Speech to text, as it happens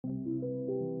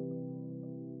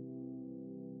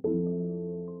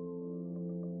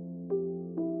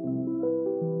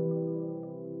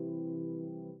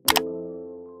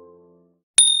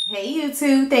Hey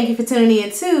YouTube, thank you for tuning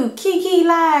in to Kiki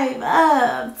Live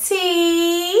of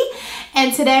Tea.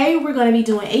 And today we're going to be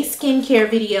doing a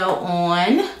skincare video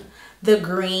on the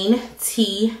green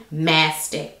tea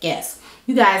mastic. Yes,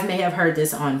 you guys may have heard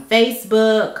this on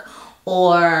Facebook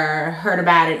or heard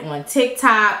about it on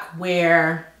TikTok,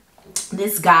 where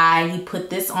this guy, he put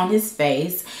this on his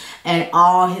face and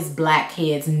all his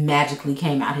blackheads magically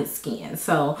came out his skin.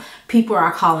 So people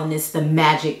are calling this the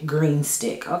magic green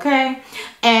stick, okay?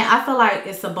 And I feel like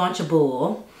it's a bunch of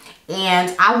bull,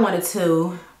 and I wanted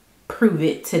to prove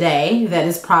it today that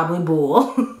it's probably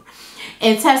bull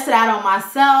and test it out on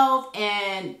myself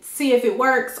and see if it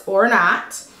works or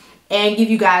not, and give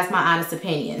you guys my honest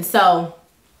opinion. So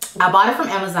I bought it from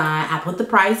Amazon. I put the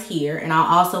price here, and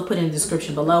I'll also put in the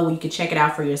description below where you can check it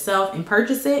out for yourself and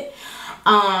purchase it.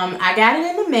 I got it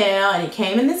in the mail, and it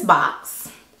came in this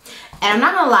box. And I'm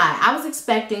not gonna lie, I was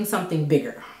expecting something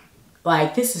bigger.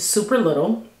 Like, this is super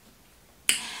little.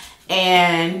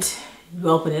 And you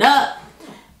open it up,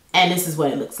 and this is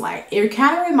what it looks like. It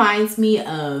kind of reminds me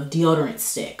of deodorant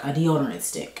stick, a deodorant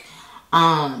stick.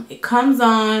 It comes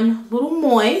on a little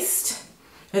moist,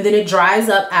 and then it dries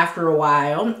up after a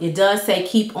while. It does say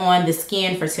keep on the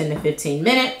skin for 10 to 15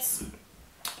 minutes.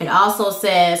 It also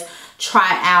says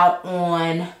try out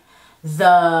on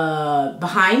the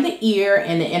behind the ear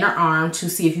and the inner arm to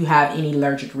see if you have any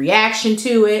allergic reaction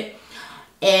to it.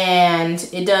 And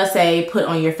it does say put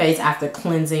on your face after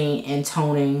cleansing and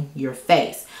toning your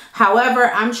face.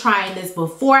 However, I'm trying this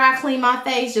before I clean my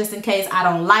face, just in case I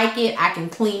don't like it. I can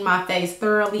clean my face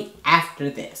thoroughly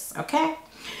after this, okay?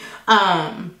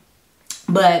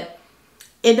 But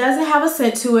it doesn't have a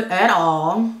scent to it at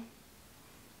all.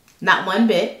 Not one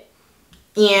bit.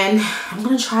 And I'm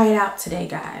going to try it out today,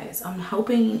 guys. I'm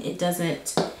hoping it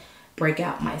doesn't break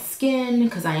out my skin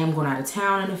because I am going out of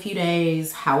town in a few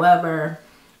days. However,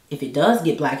 if it does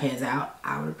get blackheads out,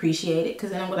 I would appreciate it, because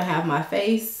then I'm going to have my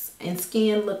face and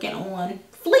skin looking on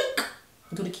fleek.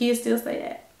 Do the kids still say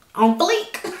that? On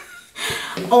fleek.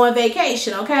 On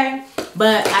vacation, okay?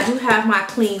 But I do have my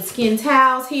clean skin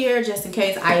towels here just in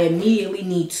case I immediately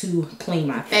need to clean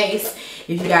my face.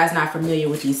 If you guys are not familiar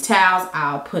with these towels,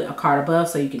 I'll put a card above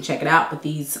so you can check it out. But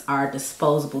these are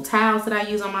disposable towels that I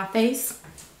use on my face.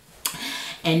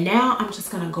 And now I'm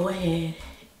just going to go ahead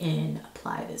and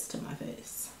apply this to my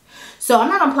face. So I'm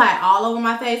not going to apply it all over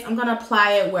my face. I'm going to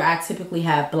apply it where I typically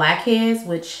have blackheads,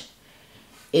 which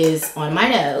is on my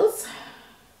nose.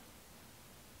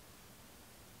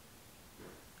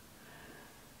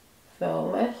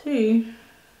 So let's see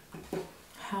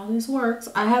how this works.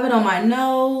 I have it on my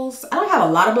nose. I don't have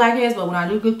a lot of blackheads, but when I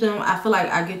do get them, I feel like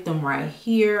I get them right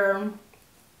here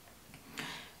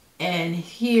and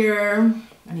here.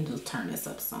 I need to turn this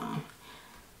up some.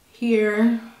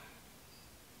 Here.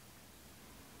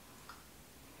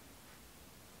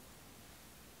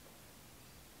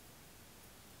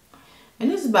 And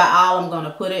this is about all I'm going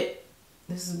to put it.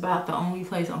 This is about the only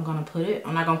place I'm going to put it.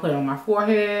 I'm not going to put it on my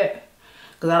forehead,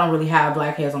 because I don't really have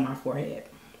blackheads on my forehead.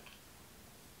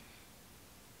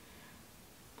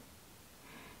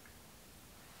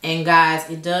 And guys,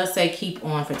 it does say keep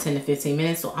on for 10 to 15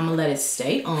 minutes. So I'm going to let it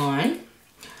stay on.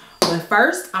 But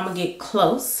first, I'm going to get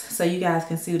close so you guys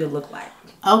can see what it looks like.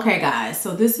 Okay, guys.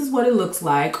 So this is what it looks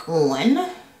like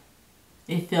on.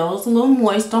 It feels a little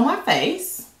moist on my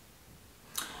face.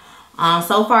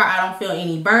 So far, I don't feel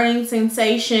any burning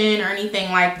sensation or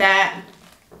anything like that.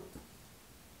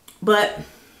 But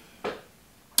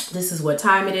this is what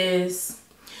time it is.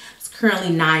 It's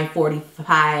currently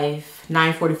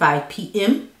 9:45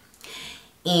 p.m.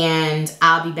 And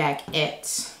I'll be back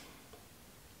at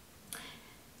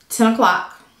 10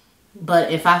 o'clock.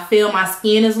 But if I feel my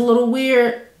skin is a little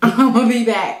weird, I'm going to be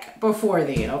back before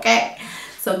then, okay?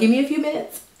 So give me a few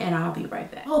minutes and I'll be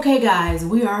right back. Okay, guys,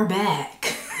 we are back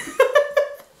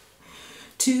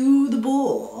to the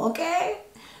bull, okay?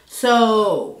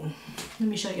 So let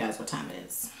me show you guys what time it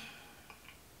is.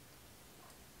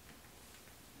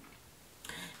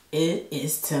 It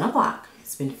is 10 o'clock.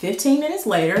 It's been 15 minutes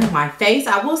later. My face,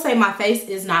 I will say my face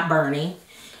is not burning.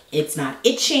 It's not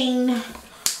itching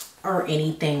or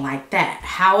anything like that.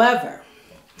 However,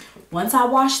 once I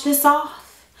wash this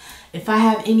off, if I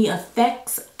have any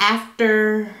effects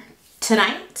after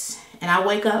tonight and I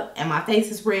wake up and my face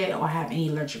is red or I have any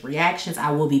allergic reactions,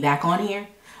 I will be back on here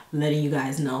letting you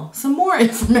guys know some more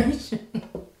information.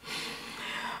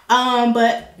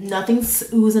 But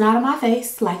nothing's oozing out of my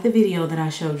face like the video that I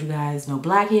showed you guys. No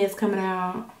blackheads coming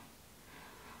out.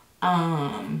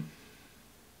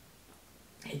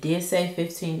 It did say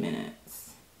 15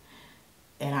 minutes.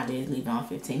 And I did leave it on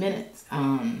 15 minutes.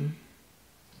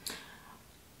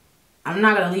 I'm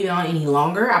not gonna leave it on any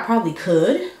longer. I probably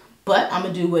could, but I'm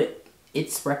gonna do what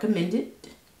it's recommended,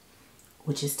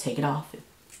 which is take it off in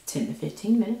 10 to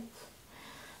 15 minutes.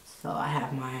 So I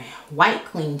have my white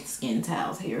clean skin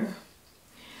towels here,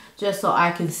 just so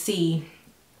I can see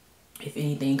if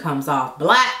anything comes off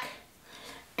black,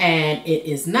 and it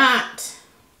is not.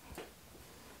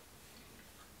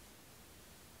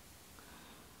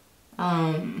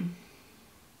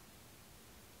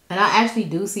 And I actually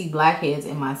do see blackheads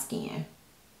in my skin.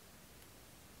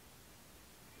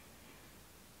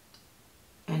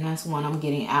 And that's one I'm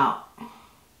getting out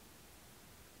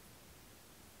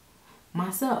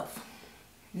myself.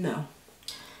 No.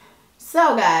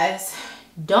 So guys,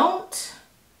 don't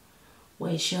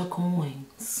waste your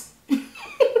coins.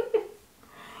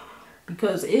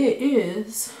 Because it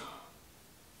is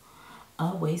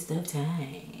a waste of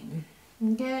time.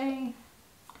 Okay?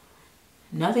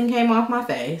 Nothing came off my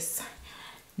face.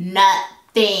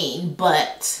 Nothing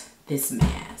but this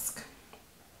mask.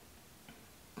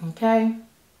 Okay?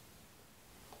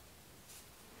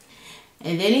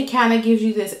 And then it kind of gives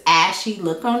you this ashy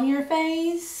look on your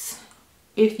face.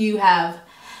 If you have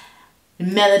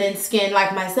melanin skin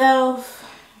like myself,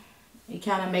 it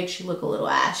kind of makes you look a little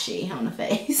ashy on the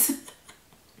face.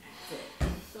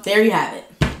 There you have it.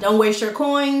 Don't waste your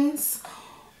coins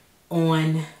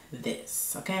on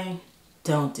this, okay?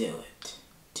 Don't do it.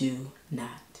 Do not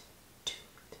do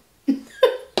it.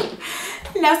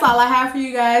 And that's all I have for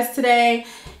you guys today.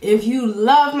 If you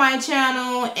love my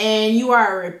channel and you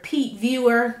are a repeat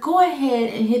viewer, go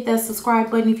ahead and hit that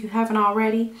subscribe button if you haven't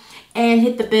already, and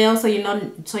hit the bell so you're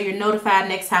notified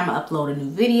next time I upload a new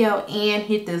video, and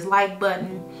hit this like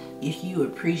button if you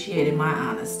appreciated my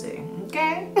honesty,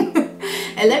 okay?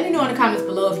 And let me know in the comments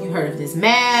below if you heard of this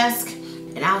mask,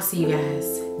 and I'll see you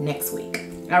guys next week.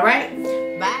 All right,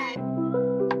 bye.